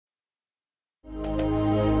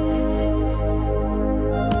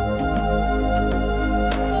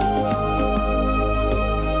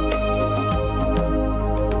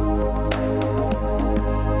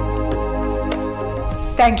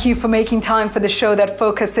Thank you for making time for the show that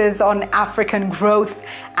focuses on African growth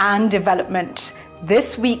and development.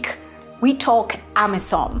 This week, we talk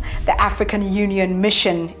AMISOM, the African Union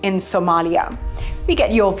mission in Somalia. We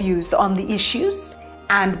get your views on the issues,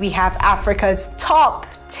 and we have Africa's top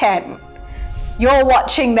 10. You're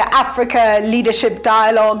watching the Africa Leadership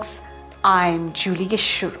Dialogues. I'm Julie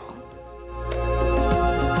Gichuru.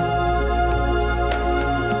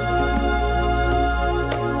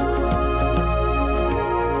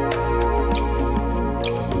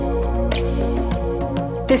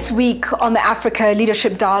 This week on the Africa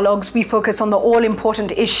Leadership Dialogues, we focus on the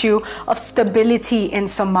all-important issue of stability in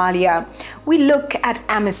Somalia. We look at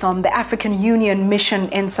AMISOM, the African Union mission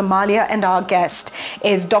in Somalia, and our guest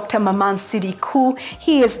is Dr.Maman Sidikou.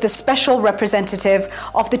 He is the special representative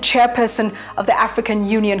of the Chairperson of the African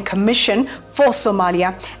Union Commission for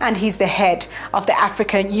Somalia, and he's the head of the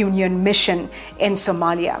African Union mission in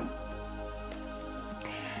Somalia.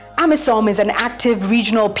 AMISOM is an active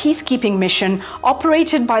regional peacekeeping mission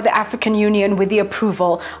operated by the African Union with the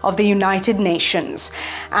approval of the United Nations.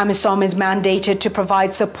 AMISOM is mandated to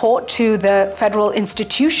provide support to the federal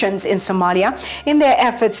institutions in Somalia in their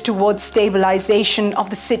efforts towards stabilization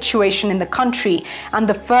of the situation in the country and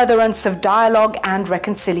the furtherance of dialogue and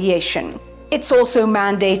reconciliation. It's also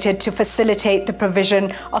mandated to facilitate the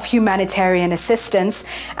provision of humanitarian assistance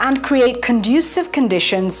and create conducive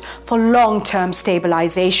conditions for long-term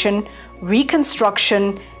stabilization,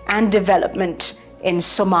 reconstruction, and development in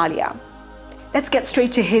Somalia. Let's get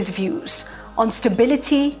straight to his views on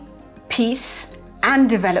stability, peace, and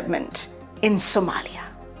development in Somalia.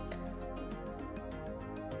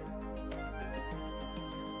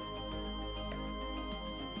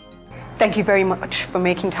 Thank you very much for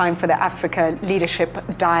making time for the Africa Leadership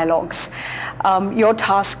Dialogues. Your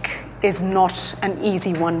task is not an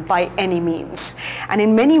easy one by any means. And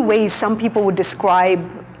in many ways, some people would describe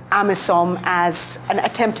AMISOM as an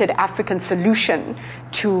attempted African solution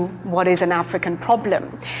to what is an African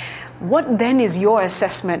problem. What then is your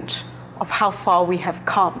assessment of how far we have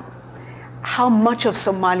come? How much of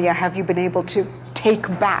Somalia have you been able to take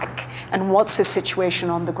back? And what's the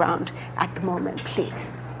situation on the ground at the moment,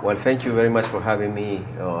 please? Well, thank you very much for having me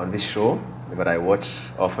on this show that I watch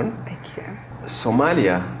often. Thank you.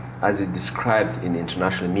 Somalia, as it described in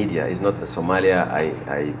international media, is not the Somalia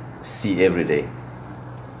I see every day.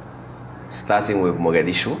 Starting with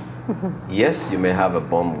Mogadishu, yes, you may have a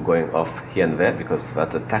bomb going off here and there because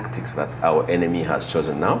that's a tactic that our enemy has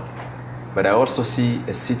chosen now. But I also see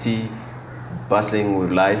a city bustling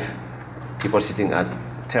with life, people sitting at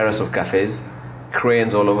terrace of cafes,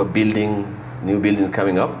 cranes all over, new buildings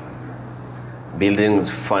coming up,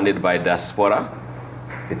 buildings funded by diaspora.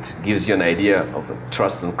 It gives you an idea of the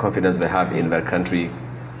trust and confidence they have in their country's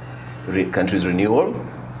renewal.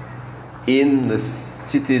 In the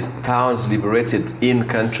cities, towns liberated in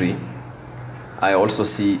country, I also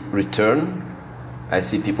see return. I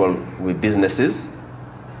see people with businesses.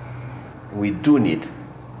 We do need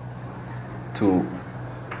to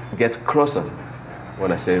get closer.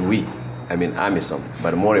 When I say we, I mean AMISOM,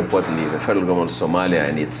 but more importantly, the federal government of Somalia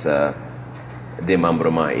and its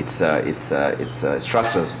démembrement, its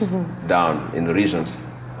structures down in the regions,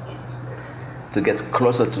 to get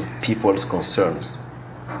closer to people's concerns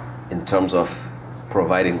in terms of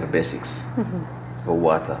providing the basics, the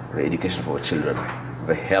water, the education for children,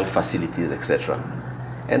 the health facilities, etc.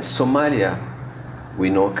 And Somalia, we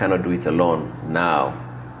know, cannot do it alone now.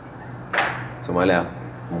 Somalia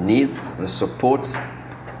needs the support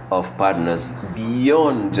of partners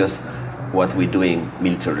beyond just what we're doing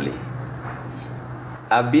militarily.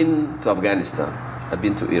 I've been to Afghanistan, I've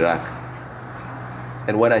been to Iraq,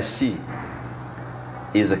 and what I see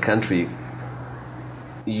is a country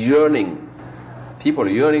yearning, people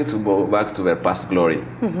yearning to go back to their past glory,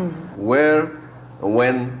 where,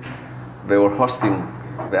 when they were hosting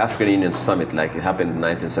the African Union Summit, like it happened in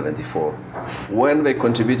 1974, when they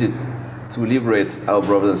contributed to liberate our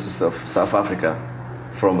brothers and sisters of South Africa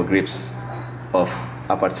from the grips of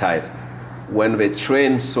apartheid, when they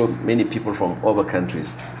train so many people from other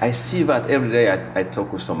countries. I see that every day I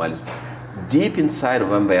talk with Somalis. Deep inside of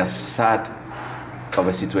them, they are sad of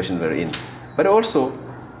the situation they're in. But also,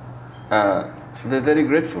 they're very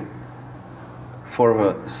grateful for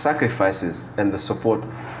the sacrifices and the support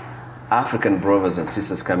African brothers and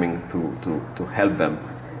sisters coming to help them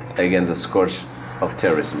against the scourge of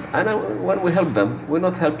terrorism. And when we help them, we're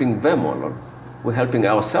not helping them alone. We're helping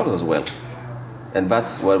ourselves as well. And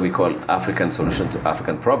that's what we call African solution to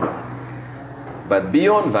African problem. But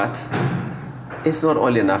beyond that, it's not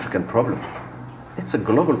only an African problem. It's a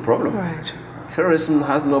global problem. Right. Terrorism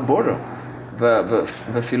has no border. the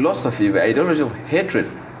philosophy, the ideology of hatred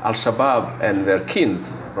Al-Shabaab and their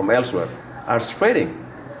kins from elsewhere are spreading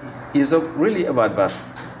is really about that.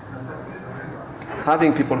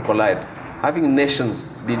 Having people collide, having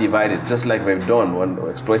nations be divided, just like we've done when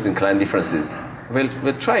exploiting clan differences. Well,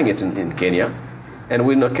 we're trying it in Kenya, and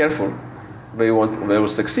we're not careful, they will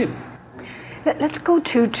succeed. Let's go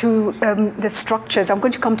to the structures. I'm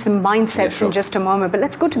going to come to the mindsets in just a moment, but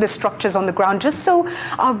let's go to the structures on the ground, just so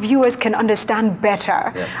our viewers can understand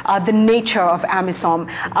better the nature of AMISOM.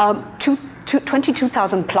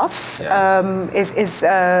 22,000 plus is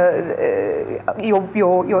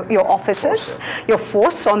your officers, your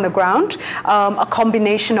force on the ground, a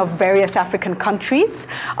combination of various African countries,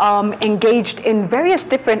 engaged in various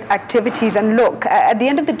different activities. And look, at the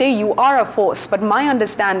end of the day, you are a force, but my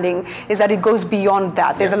understanding is that it goes beyond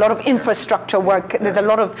that. There's a lot of infrastructure work, there's a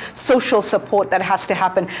lot of social support that has to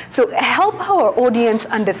happen. So help our audience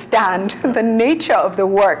understand the nature of the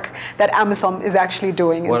work that AMISOM is actually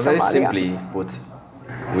doing in Somalia. Very simply put,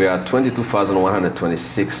 we are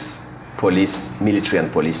 22,126 police, military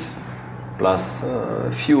and police, plus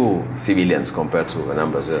a few civilians compared to the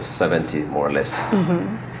numbers, 70 more or less.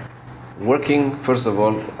 Working, first of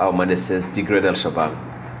all, our mandate says degrade Al-Shabaab,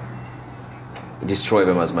 destroy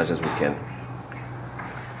them as much as we can,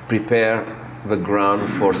 prepare the ground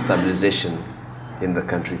for stabilization in the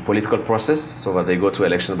country, political process so that they go to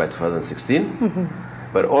election by 2016,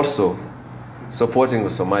 but also supporting the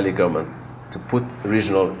Somali government to put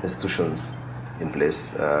regional institutions in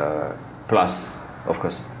place, plus, of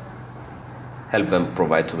course, help them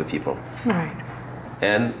provide to the people. Right.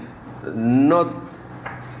 And not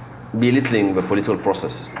belittling the political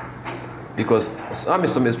process, because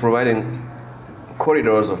AMISOM is providing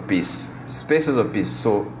corridors of peace, spaces of peace,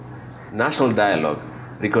 so national dialogue,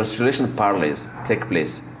 reconciliation parleys take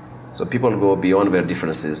place, so people go beyond their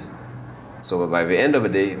differences. So by the end of the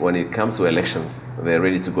day, when it comes to elections, they're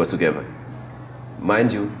ready to go together.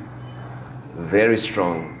 Mind you, very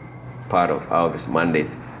strong part of our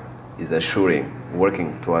mandate is assuring,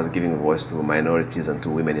 working towards giving voice to minorities and to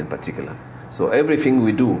women in particular. So everything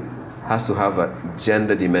we do has to have a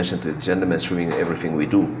gender dimension to it, gender mainstreaming everything we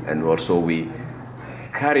do. And also we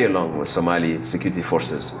carry along with Somali security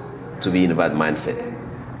forces to be in that mindset.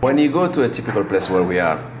 When you go to a typical place where we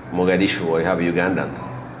are, Mogadishu, or you have Ugandans,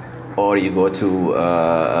 or you go to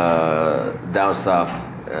down south,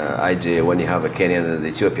 IJ, when you have a Kenyan and the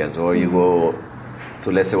Ethiopians, or you go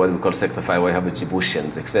to, let's say, what we call Sector 5, where you have the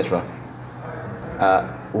Djiboutians, etc.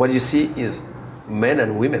 What you see is men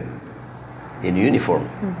and women in uniform,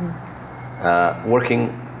 working,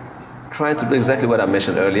 trying to do exactly what I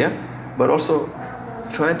mentioned earlier, but also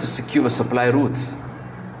trying to secure supply routes.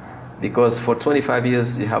 Because for 25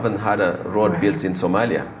 years, you haven't had a road built in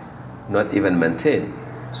Somalia, not even maintained.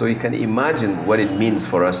 So you can imagine what it means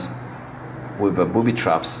for us with booby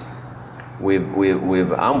traps, with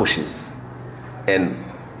ambushes, and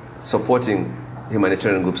supporting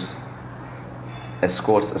humanitarian groups,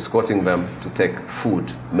 escorting them to take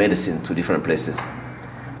food, medicine to different places.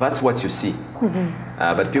 That's what you see.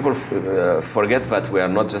 But people forget that we are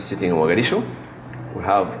not just sitting in Mogadishu. We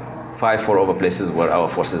have 4 other places where our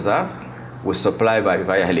forces are. We supply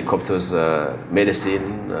via helicopters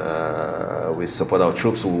medicine, we support our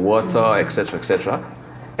troops with water, etc., etc.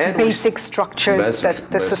 And basic structures that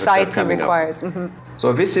the society requires.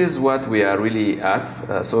 So this is what we are really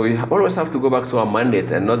at. So we always have to go back to our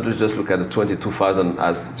mandate and not just look at the 22,000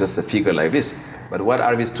 as just a figure like this. But what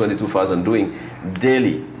are these 22,000 doing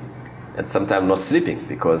daily? And sometimes not sleeping,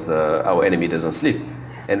 because our enemy doesn't sleep.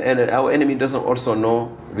 And our enemy doesn't also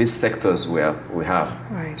know these sectors where we have.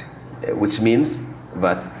 Right. Which means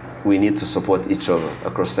that we need to support each other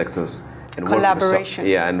across sectors. And collaboration.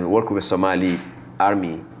 And work with the Somali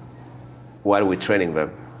army while we're training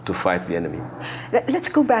them to fight the enemy. Let's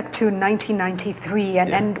go back to 1993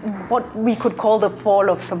 and what we could call the fall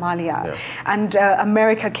of Somalia. And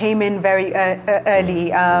America came in very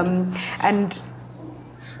early and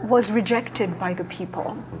was rejected by the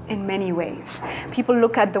people in many ways. People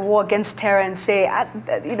look at the war against terror and say,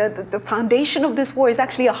 the foundation of this war is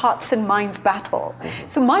actually a hearts and minds battle.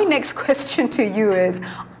 So my next question to you is,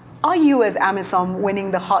 are you as AMISOM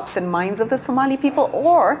winning the hearts and minds of the Somali people,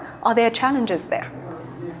 or are there challenges there?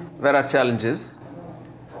 There are challenges,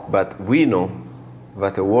 but we know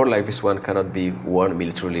that a war like this one cannot be won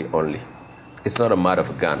militarily only. It's not a matter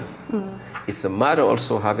of a gun. It's a matter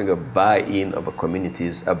also having a buy-in of the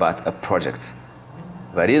communities about a project.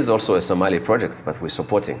 That is also a Somali project, but we're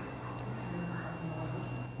supporting.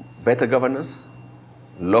 Better governance,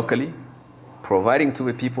 locally, providing to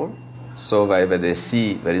the people, so that they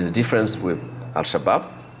see there is a difference with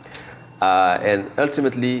Al-Shabaab. and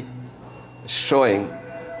ultimately showing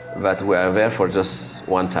that we are there for just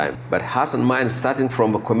one time. But heart and mind starting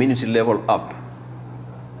from a community level up.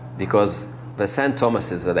 Because the St.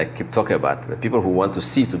 Thomases that I keep talking about, the people who want to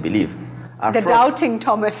see to believe, are the first, doubting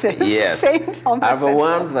Thomases, yes, St. Thomases, are the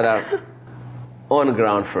ones that are on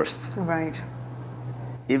ground first. Right.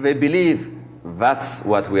 If they believe that's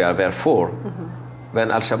what we are there for,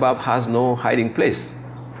 then Al-Shabaab has no hiding place.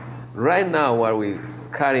 Right now, while we're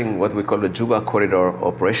carrying what we call the Juba corridor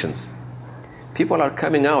operations, people are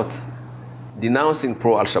coming out denouncing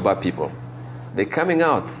pro-Al-Shabaab people. They're coming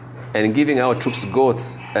out and giving our troops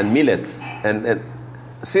goats and millet and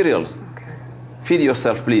cereals. Okay. Feed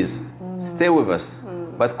yourself, please. Stay with us.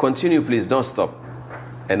 But continue, please. Don't stop.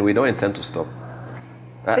 And we don't intend to stop.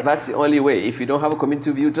 That's the only way. If you don't have a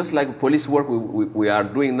community view, just like police work we are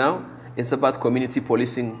doing now, it's about community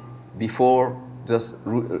policing before just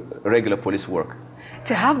regular police work.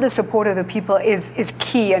 To have the support of the people is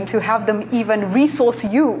key, and to have them even resource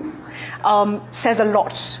you says a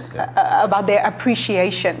lot about their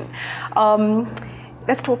appreciation.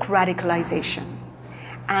 Let's talk radicalization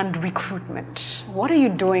and recruitment. What are you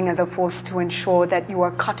doing as a force to ensure that you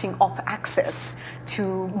are cutting off access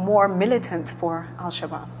to more militants for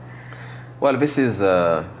Al-Shabaab? Well, this is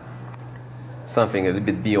something a little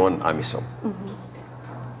bit beyond AMISOM.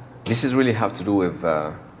 This is really have to do with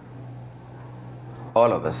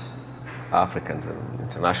all of us, Africans and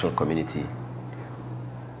international community,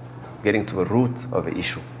 getting to the root of the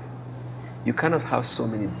issue. You cannot have so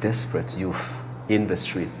many desperate youth in the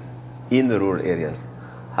streets, in the rural areas,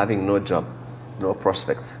 having no job, no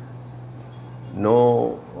prospect,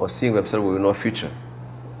 or seeing themselves with no future,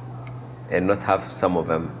 and not have some of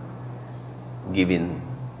them giving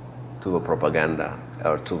to the propaganda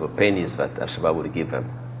or to the pennies that Al-Shabaab would give them.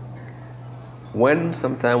 When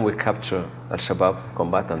sometimes we capture Al-Shabaab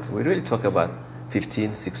combatants, we really talk about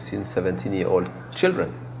 15, 16, 17-year-old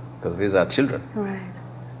children, because these are children. Right.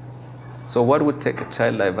 So what would take a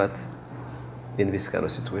child like that in this kind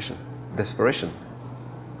of situation? Desperation.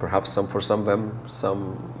 Perhaps for some of them,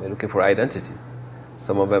 some are looking for identity.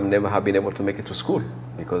 Some of them never have been able to make it to school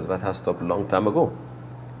because that has stopped a long time ago.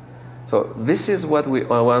 So this is what we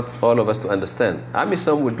want all of us to understand.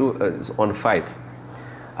 AMISOM will do its own fight.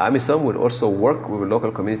 AMISOM will also work with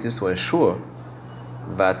local communities to ensure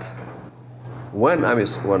that when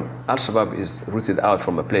Al-Shabaab is rooted out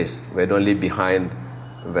from a place, they don't leave behind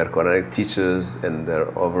their correct teachers and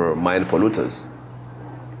their other mind polluters.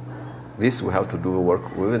 This we have to do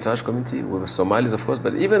work with the international community, with the Somalis, of course,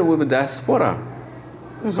 but even with the diaspora,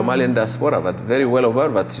 Somalian diaspora, that very well aware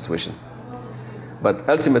of that situation. But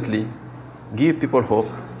ultimately, give people hope,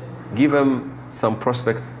 give them some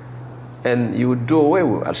prospect, and you do away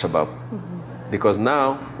with Al-Shabaab. Because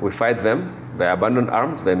now we fight them, they abandon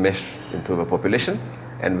arms, they mesh into the population,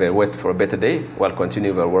 and they wait for a better day while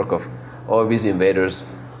continuing their work of all these invaders,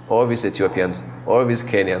 all these Ethiopians, all these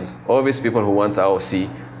Kenyans, all these people who want our sea,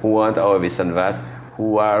 who want our this and that,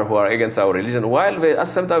 who are against our religion, while they, at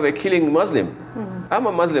some time they're killing Muslim. I'm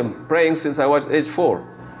a Muslim praying since I was age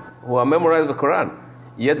 4, who are memorized the Quran.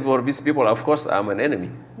 Yet for these people, of course, I'm an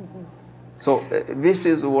enemy. So this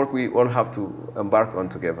is the work we all have to embark on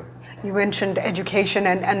together. You mentioned education,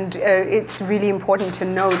 and it's really important to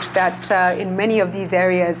note that in many of these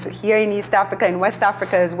areas, here in East Africa, in West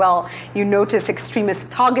Africa as well, you notice extremists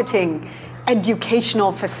targeting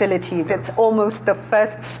educational facilities. It's almost the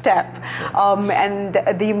first step, and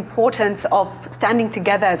the importance of standing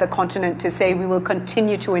together as a continent to say we will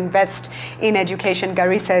continue to invest in education.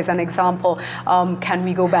 Garissa is an example. Can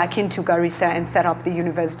we go back into Garissa and set up the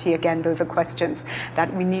university again? Those are questions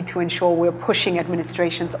that we need to ensure we're pushing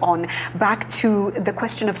administrations on. Back to the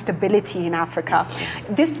question of stability in Africa.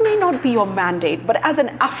 This may not be your mandate, but as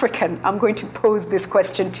an African, I'm going to pose this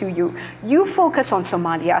question to you. You focus on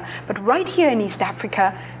Somalia, but right here in East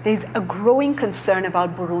Africa, there's a growing concern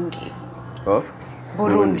about Burundi. Of?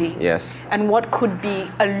 Burundi. Yes. And what could be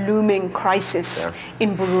a looming crisis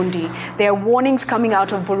in Burundi. There are warnings coming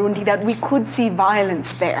out of Burundi that we could see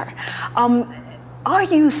violence there. Are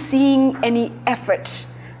you seeing any effort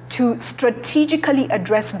to strategically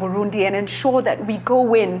address Burundi and ensure that we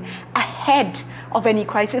go in ahead of any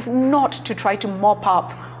crisis, not to try to mop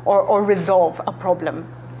up or resolve a problem?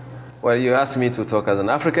 Well, you asked me to talk as an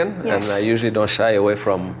African, yes, and I usually don't shy away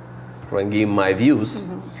from giving my views.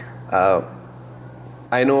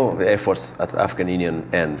 I know the efforts at the African Union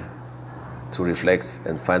end to reflect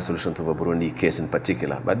and find solution to the Burundi case in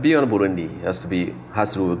particular. But beyond Burundi, it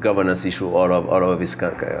has to do with governance issue all over this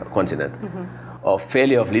continent, or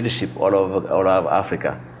failure of leadership all over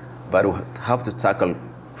Africa. But we have to tackle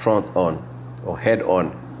front on or head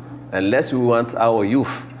on unless we want our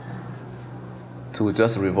youth to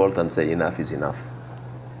just revolt and say enough is enough.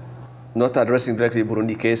 Not addressing directly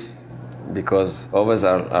Burundi case because others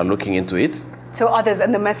are looking into it. So others,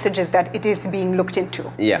 and the message is that it is being looked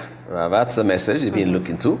into. Yeah, that's a message being looked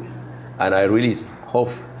into. And I really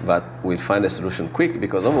hope that we'll find a solution quick,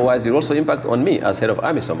 because otherwise it will also impact on me as head of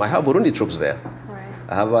AMISOM. I have Burundi troops there. Right.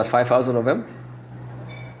 I have about 5,000 of them.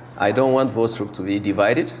 I don't want those troops to be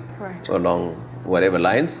divided along whatever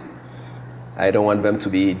lines. I don't want them to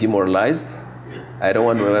be demoralized. I don't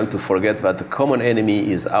want them to forget that the common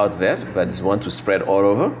enemy is out there, that is want to spread all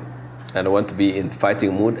over, and I want to be in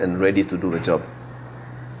fighting mood and ready to do the job.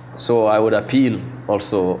 So I would appeal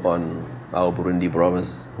also on our Burundi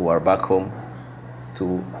brothers who are back home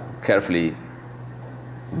to carefully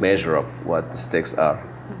measure up what the stakes are.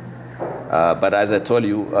 But as I told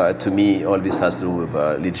you, to me, all this has to do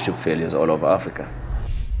with leadership failures all over Africa.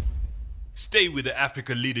 Stay with the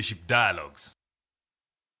Africa Leadership Dialogues.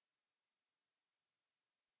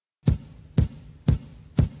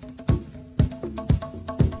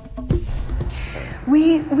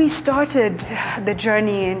 We started the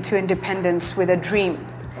journey into independence with a dream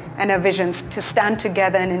and a vision to stand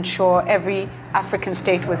together and ensure every African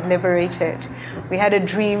state was liberated. We had a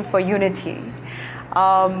dream for unity.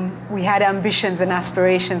 We had ambitions and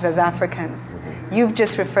aspirations as Africans. You've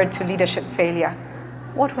just referred to leadership failure.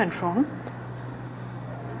 What went wrong?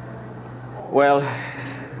 Well,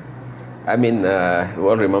 I mean, we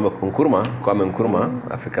all remember Kwame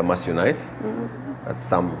Nkrumah, Africa Must Unite. That's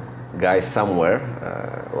some guy somewhere,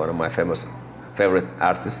 one of my favorite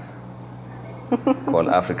artists, called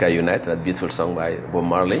Africa Unite, that beautiful song by Bob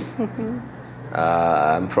Marley.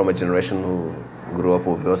 I'm from a generation who grew up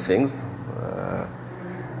with those things.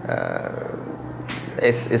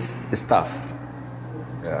 It's tough.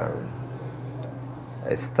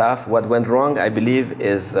 It's tough. What went wrong, I believe,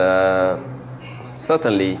 is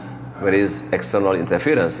certainly there is external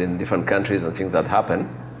interference in different countries and things that happen.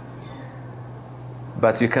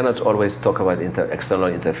 But you cannot always talk about external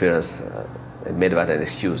interference and make that an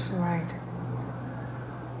excuse. Right.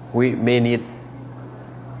 We may need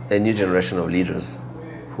a new generation of leaders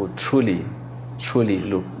who truly, truly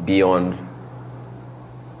look beyond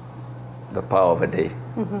the power of a day,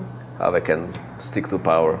 how they can stick to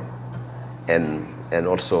power and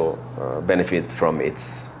also benefit from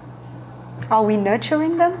its. Are we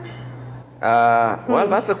nurturing them? Well,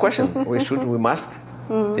 that's a question. We must.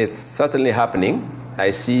 It's certainly happening.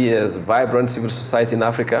 I see a vibrant civil society in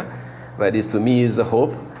Africa that is, to me, is a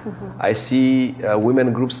hope. I see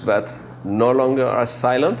women groups that no longer are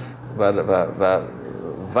silent, but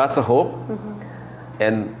that's a hope.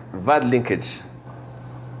 And that linkage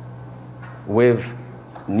with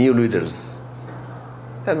new leaders,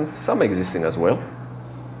 and some existing as well,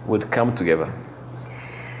 would come together.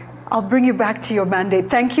 I'll bring you back to your mandate.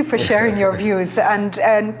 Thank you for sharing your views. And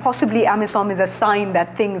possibly AMISOM is a sign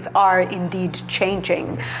that things are indeed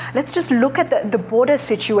changing. Let's just look at the border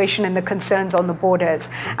situation and the concerns on the borders.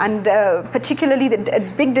 And particularly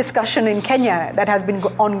the big discussion in Kenya that has been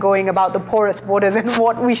ongoing about the porous borders and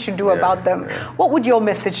what we should do about them. What would your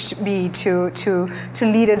message be to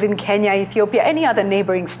leaders in Kenya, Ethiopia, any other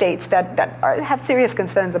neighboring states that have serious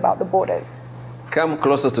concerns about the borders? Come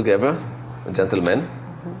closer together, gentlemen.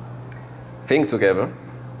 Think together,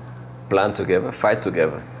 plan together, fight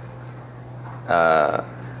together.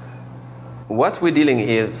 What we're dealing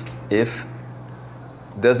is if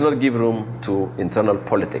does not give room to internal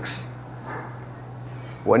politics.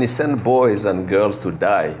 When you send boys and girls to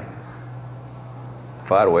die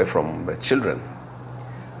far away from their children,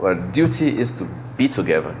 our duty is to be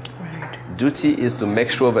together. Right. Duty is to make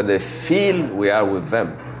sure that they feel we are with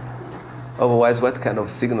them. Otherwise, what kind of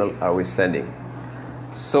signal are we sending?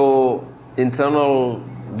 So internal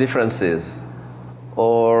differences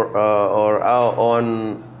or our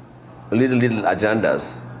own little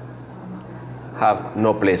agendas have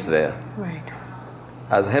no place there. Right.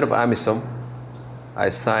 As head of AMISOM, I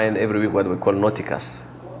sign every week what we call noticas,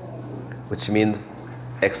 which means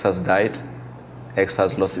X has died, X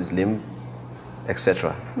has lost his limb,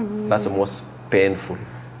 etc. That's the most painful,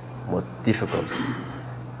 most difficult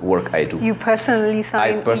work I do. You personally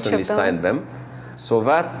sign I personally sign them, so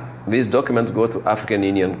that these documents go to African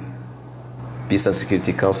Union Peace and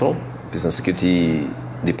Security Council, Peace and Security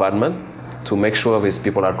Department, to make sure these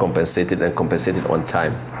people are compensated and compensated on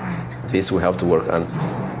time. Right. This we have to work on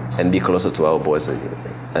and be closer to our boys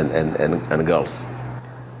and girls.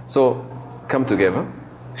 So come together,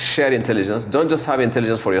 share intelligence. Don't just have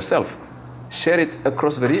intelligence for yourself. Share it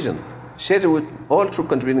across the region. Share it with all troop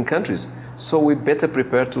contributing countries, so we better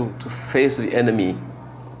prepare to face the enemy,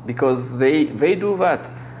 because they do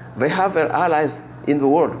that. They have their allies in the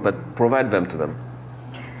world, but provide them to them.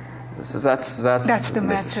 So that's the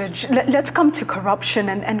message. Let's come to corruption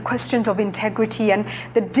and questions of integrity. And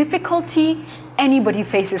the difficulty anybody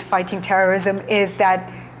faces fighting terrorism is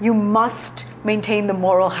that you must maintain the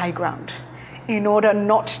moral high ground in order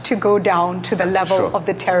not to go down to the level of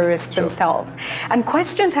the terrorists themselves. And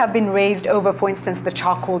questions have been raised over, for instance, the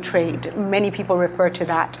charcoal trade. Many people refer to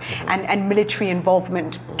that. And military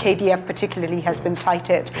involvement, KDF particularly, has been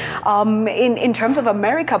cited. In terms of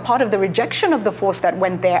America, part of the rejection of the force that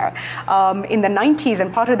went there in the 90s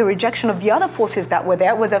and part of the rejection of the other forces that were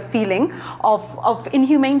there was a feeling of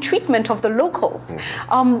inhumane treatment of the locals.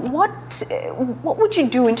 What would you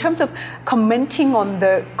do in terms of commenting on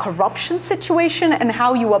the corruption situation and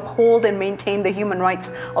how you uphold and maintain the human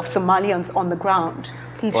rights of Somalians on the ground?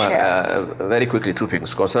 Please share. Very quickly, two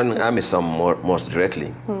things. Concerning AMISOM most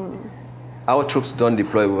directly, our troops don't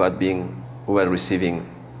deploy without receiving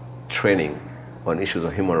training on issues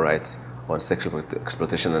of human rights, on sexual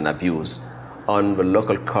exploitation and abuse, on the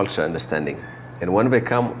local culture understanding. And when they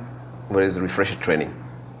come, there is refresher training.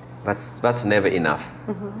 That's never enough.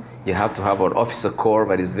 You have to have an officer corps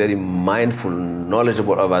that is very mindful,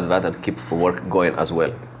 knowledgeable about that, and keep the work going as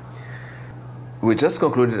well. We just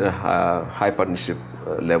concluded a high partnership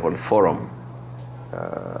level forum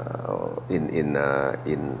in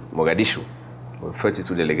Mogadishu, with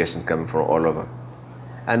 32 delegations coming from all over.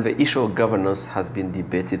 And the issue of governance has been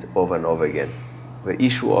debated over and over again. The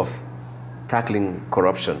issue of tackling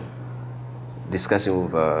corruption,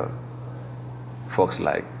 discussing with folks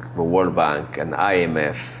like the World Bank and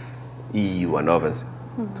IMF, EU and others,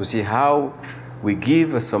 to see how we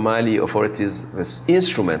give the Somali authorities this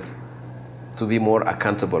instrument to be more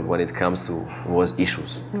accountable when it comes to those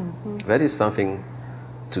issues. That is something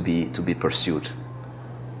to be pursued.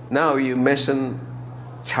 Now you mentioned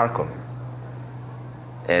charcoal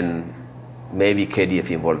and maybe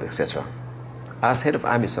KDF involved, etc. As head of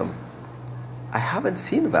AMISOM, I haven't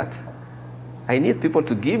seen that. I need people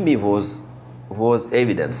to give me those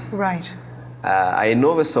evidence. Right. I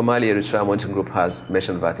know the Somalia-Eritrea Monitoring Group has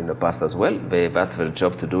mentioned that in the past as well. That's their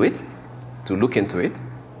job to do it, to look into it,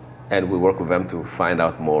 and we work with them to find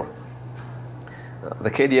out more.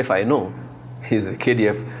 The KDF I know is the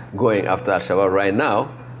KDF going after Al-Shabaab right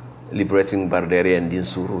now, liberating Bardere and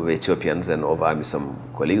Gichuru, the Ethiopians and other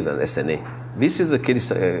AMISOM colleagues and SNA. This is the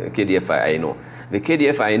KDF I know. The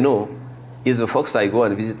KDF I know is the folks I go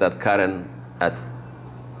and visit at Karen at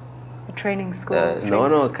training school?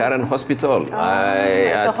 No, Karen Hospital.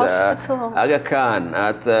 At the hospital. Aga Khan,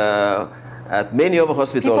 at many other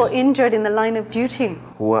hospitals. People injured in the line of duty.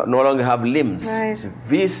 Who no longer have limbs. Right.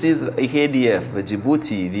 This is KDF, the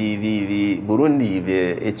Djibouti, the Burundi,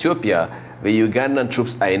 the Ethiopia, the Ugandan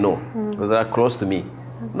troops I know, because they are close to me.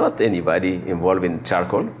 Not anybody involved in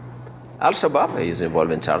charcoal. Al-Shabaab is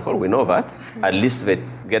involved in charcoal, we know that. At least they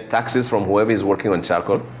get taxes from whoever is working on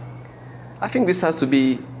charcoal. I think this has to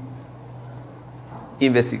be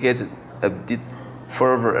investigated a bit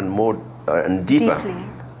further and more and deeper. Deeply.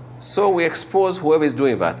 So we expose whoever is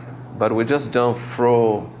doing that, but we just don't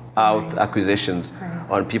throw out accusations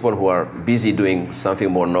on people who are busy doing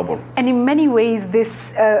something more noble. And in many ways,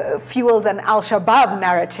 this fuels an Al-Shabaab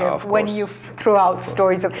narrative when you throw out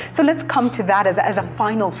stories of. So let's come to that as a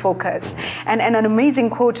final focus. And an amazing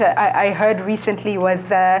quote I heard recently was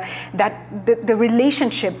that the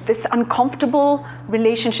relationship, this uncomfortable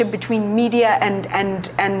relationship between media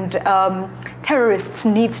and terrorists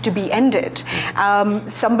needs to be ended.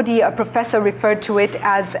 A professor referred to it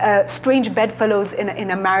as strange bedfellows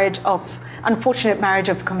in a marriage of unfortunate marriage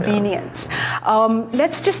of convenience.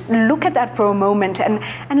 Let's just look at that for a moment and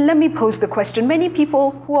let me pose the question. Many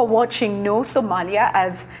people who are watching know Somalia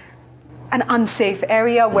as an unsafe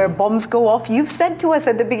area where bombs go off. You've said to us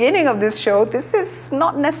at the beginning of this show, this is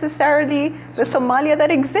not necessarily the Somalia that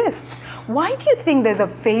exists. Why do you think there's a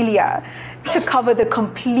failure to cover the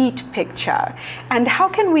complete picture? And how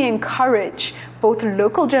can we encourage both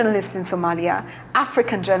local journalists in Somalia,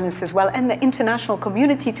 African journalists as well, and the international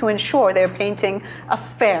community to ensure they're painting a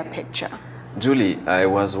fair picture? Julie, I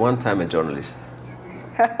was one time a journalist.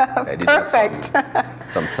 Perfect.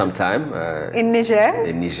 Some time. In Niger?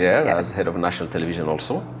 In Niger, yes. As head of national television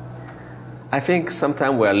also. I think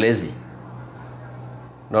sometimes we are lazy.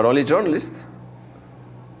 Not only journalists,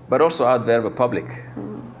 but also out there, the public.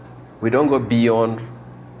 We don't go beyond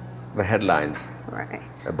the headlines. Right.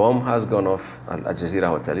 A bomb has gone off at Al Jazeera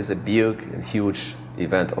Hotel. It's a big and huge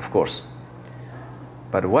event, of course.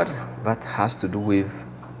 But what that has to do with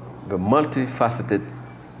the multifaceted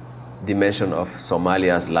dimension of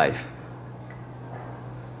Somalia's life.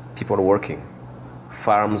 People working,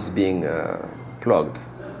 farms being plugged,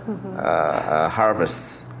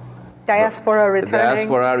 harvests. Diaspora returning.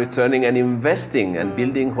 Diaspora returning and investing and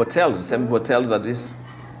building hotels, the same hotels that these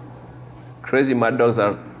crazy mad dogs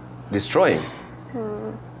are destroying.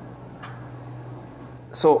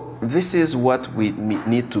 So this is what we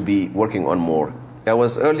need to be working on more. I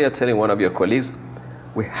was earlier telling one of your colleagues,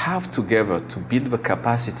 we have together to build the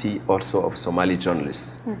capacity also of Somali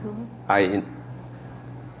journalists.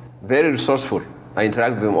 Very resourceful. I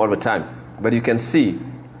interact with them all the time. But you can see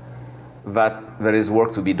that there is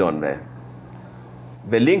work to be done there.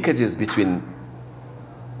 The linkages between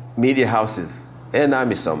media houses and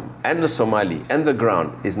AMISOM and the Somali and the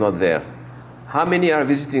ground is not there. How many are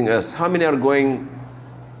visiting us? How many are going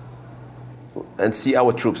and see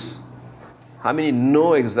our troops? How many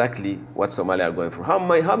know exactly what Somalia are going through? How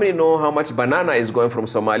many know how much banana is going from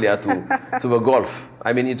Somalia to the Gulf?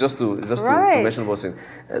 I mean, just to mention those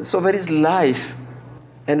things. So there is life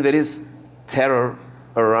and there is terror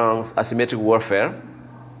around asymmetric warfare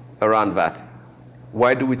around that.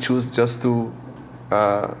 Why do we choose just to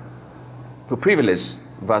privilege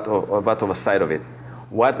that other side of it?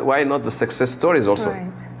 Why not the success stories also?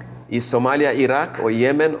 Right. Is Somalia Iraq or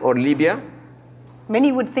Yemen or Libya?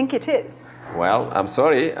 Many would think it is. Well, I'm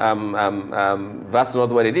sorry, that's not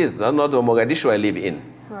what it is. That's not the Mogadishu I live in.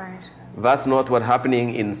 Right. That's not what's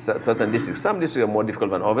happening in certain districts. Some districts are more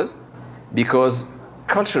difficult than others because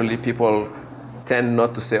culturally people tend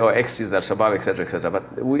not to say, oh, X is Al-Shabaab, etc., etc. But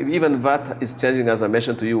even that is changing, as I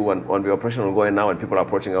mentioned to you, on the operation ongoing now, and people are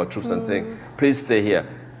approaching our troops and saying, please stay here.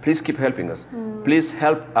 Please keep helping us. Please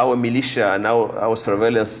help our militia and our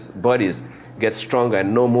surveillance bodies get stronger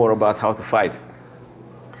and know more about how to fight.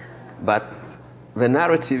 But the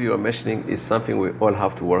narrative you are mentioning is something we all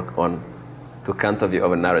have to work on to counter the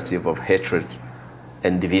other narrative of hatred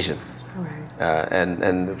and division. Right.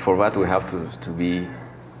 And for that we have to be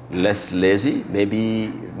less lazy.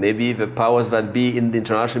 Maybe the powers that be in the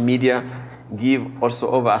international media give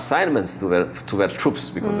also other assignments to their troops,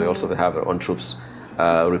 because they also have their own troops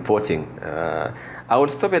reporting. I will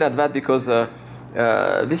stop it at that because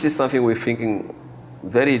this is something we're thinking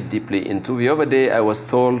very deeply into. The other day I was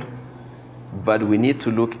told that we need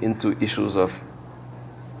to look into issues of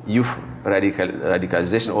youth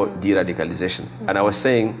radicalization or de-radicalization. And I was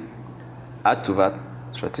saying, add to that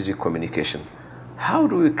strategic communication. How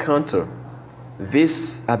do we counter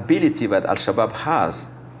this ability that Al-Shabaab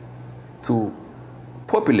has to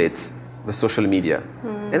populate the social media?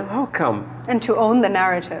 And how come? And to own the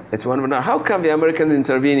narrative. How come the Americans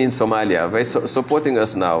intervene in Somalia? They're supporting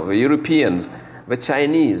us now, the Europeans, the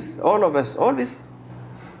Chinese, all of us, all these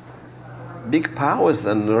big powers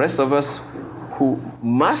and the rest of us who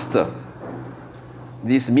master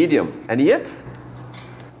this medium, and yet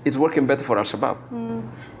it's working better for Al-Shabaab.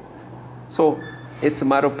 So it's a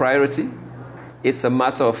matter of priority. It's a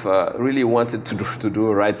matter of really wanting to do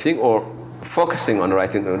the right thing, or focusing on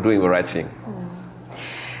doing the right thing.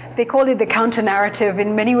 They call it the counter-narrative.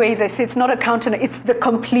 In many ways, I say it's not a counter, it's the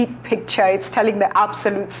complete picture. It's telling the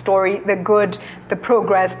absolute story, the good, the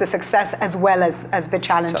progress, the success, as well as the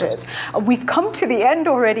challenges. We've come to the end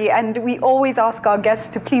already, and we always ask our guests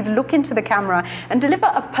to please look into the camera and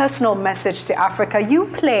deliver a personal message to Africa. You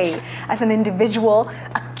play, as an individual,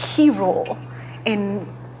 a key role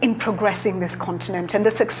in progressing this continent, and the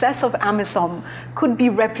success of AMISOM could be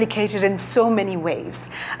replicated in so many ways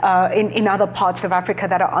in other parts of Africa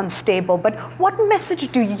that are unstable. But what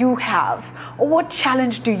message do you have, or what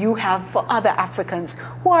challenge do you have for other Africans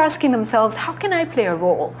who are asking themselves, how can I play a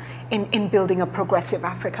role in building a progressive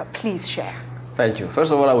Africa? Please share. Thank you.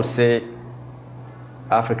 First of all, I would say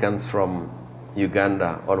Africans from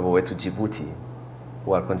Uganda all the way to Djibouti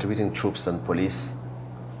who are contributing troops and police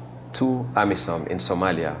to AMISOM in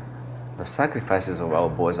Somalia, the sacrifices of our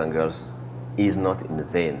boys and girls is not in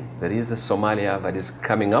vain. There is a Somalia that is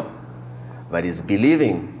coming up, that is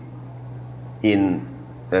believing in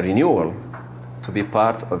a renewal to be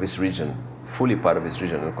part of this region, fully part of this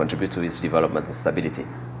region, and contribute to its development and stability.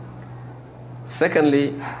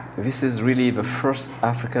 Secondly, this is really the first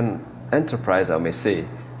African enterprise, I may say,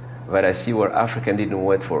 that I see where Africa didn't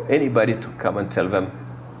wait for anybody to come and tell them,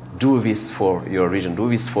 do this for your region, do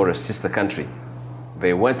this for a sister country.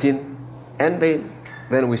 They went in, and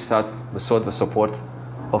then we sought the support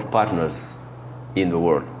of partners in the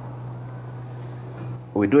world.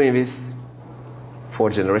 We're doing this for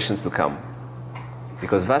generations to come,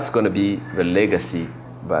 because that's going to be the legacy,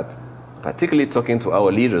 but particularly talking to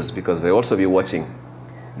our leaders, because they'll also be watching.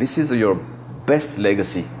 This is your best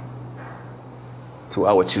legacy to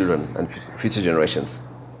our children and future generations.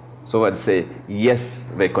 So I'd say,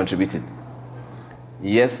 yes, they contributed.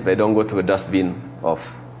 Yes, they don't go to the dustbin of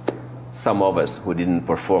some of us who didn't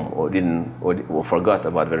perform or forgot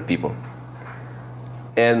about their people.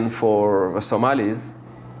 And for the Somalis,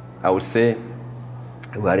 I would say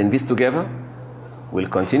we are in this together. We'll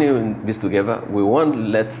continue in this together. We won't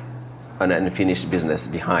let an unfinished business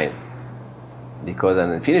behind, because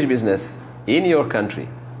an unfinished business in your country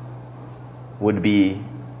would be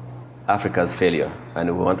Africa's failure,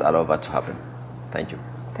 and we want all of that to happen. Thank you.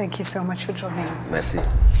 Thank you so much for joining us. Merci.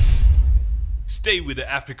 Stay with the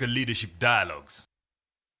Africa Leadership Dialogues.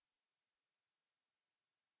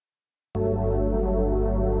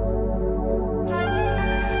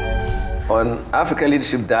 On Africa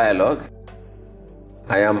Leadership Dialogue,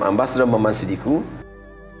 I am Ambassador Maman Sidikou,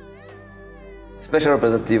 Special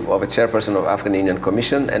Representative of the Chairperson of African Union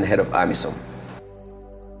Commission and Head of AMISOM.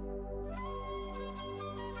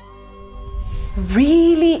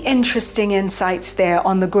 Really interesting insights there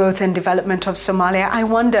on the growth and development of Somalia. I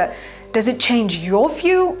wonder, does it change your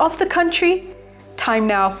view of the country? Time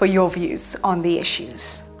now for your views on the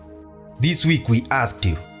issues. This week we asked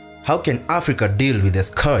you, how can Africa deal with the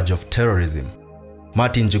scourge of terrorism?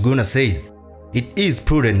 Martin Juguna says, it is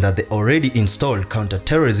prudent that the already installed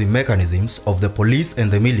counter-terrorism mechanisms of the police and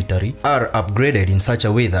the military are upgraded in such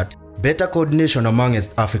a way that better coordination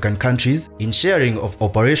amongst African countries in sharing of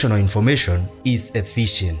operational information is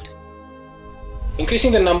efficient.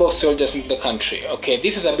 Increasing the number of soldiers in the country. Okay,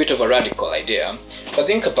 this is a bit of a radical idea, but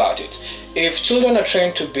think about it. If children are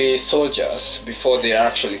trained to be soldiers before they are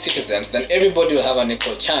actually citizens, then everybody will have an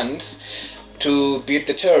equal chance to beat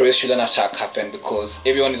the terrorists should an attack happen, because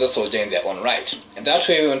everyone is a soldier in their own right. And that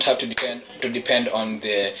way we won't have to depend on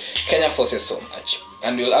the Kenya forces so much.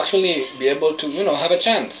 And we'll actually be able to, have a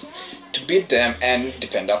chance to beat them and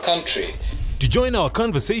defend our country. To join our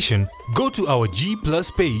conversation, go to our G+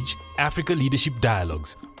 page, Africa Leadership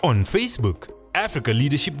Dialogues, on Facebook, Africa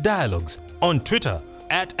Leadership Dialogues, on Twitter,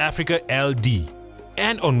 @AfricaLD,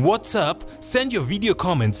 and on WhatsApp, send your video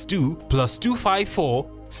comments to +254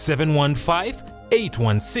 715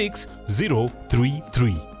 816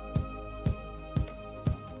 033.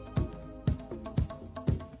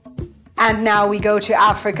 And now we go to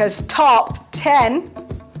Africa's top 10.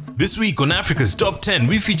 This week on Africa's Top 10,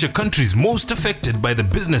 we feature countries most affected by the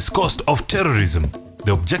business cost of terrorism.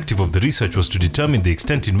 The objective of the research was to determine the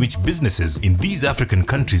extent in which businesses in these African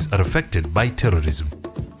countries are affected by terrorism.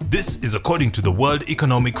 This is according to the World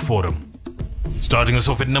Economic Forum. Starting us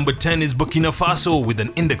off at number 10 is Burkina Faso with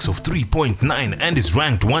an index of 3.9 and is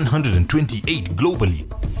ranked 128 globally.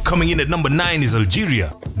 Coming in at number 9 is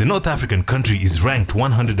Algeria. The North African country is ranked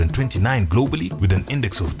 129 globally with an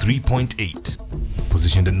index of 3.8.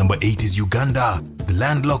 Positioned at number 8 is Uganda. The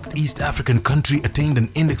landlocked East African country attained an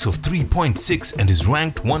index of 3.6 and is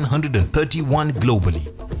ranked 131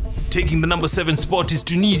 globally. Taking the number 7 spot is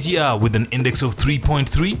Tunisia with an index of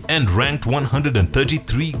 3.3 and ranked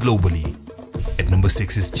 133 globally. At number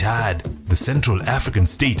 6 is Chad. The Central African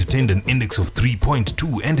state attained an index of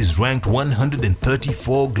 3.2 and is ranked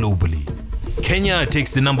 134 globally. Kenya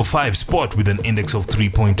takes the number 5 spot with an index of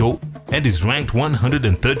 3.0 and is ranked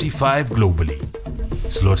 135 globally.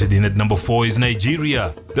 Slotted in at number 4 is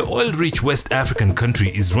Nigeria. The oil-rich West African country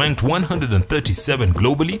is ranked 137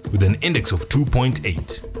 globally with an index of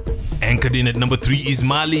 2.8. Anchored in at number 3 is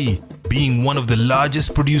Mali. Being one of the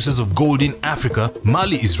largest producers of gold in Africa,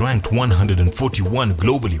 Mali is ranked 141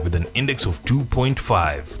 globally with an index of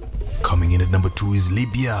 2.5. Coming in at number 2 is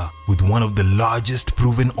Libya. With one of the largest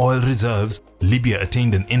proven oil reserves, Libya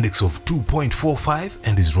attained an index of 2.45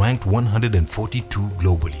 and is ranked 142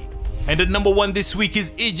 globally. And at number 1 this week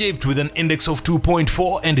is Egypt with an index of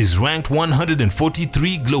 2.4 and is ranked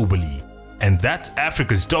 143 globally. And that's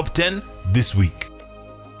Africa's Top 10 this week.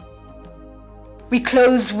 We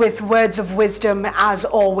close with words of wisdom as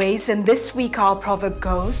always, and this week our proverb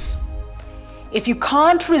goes, if you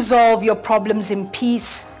can't resolve your problems in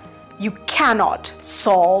peace, you cannot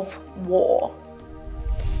solve war.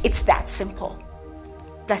 It's that simple.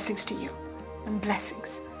 Blessings to you and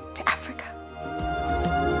blessings to Africa.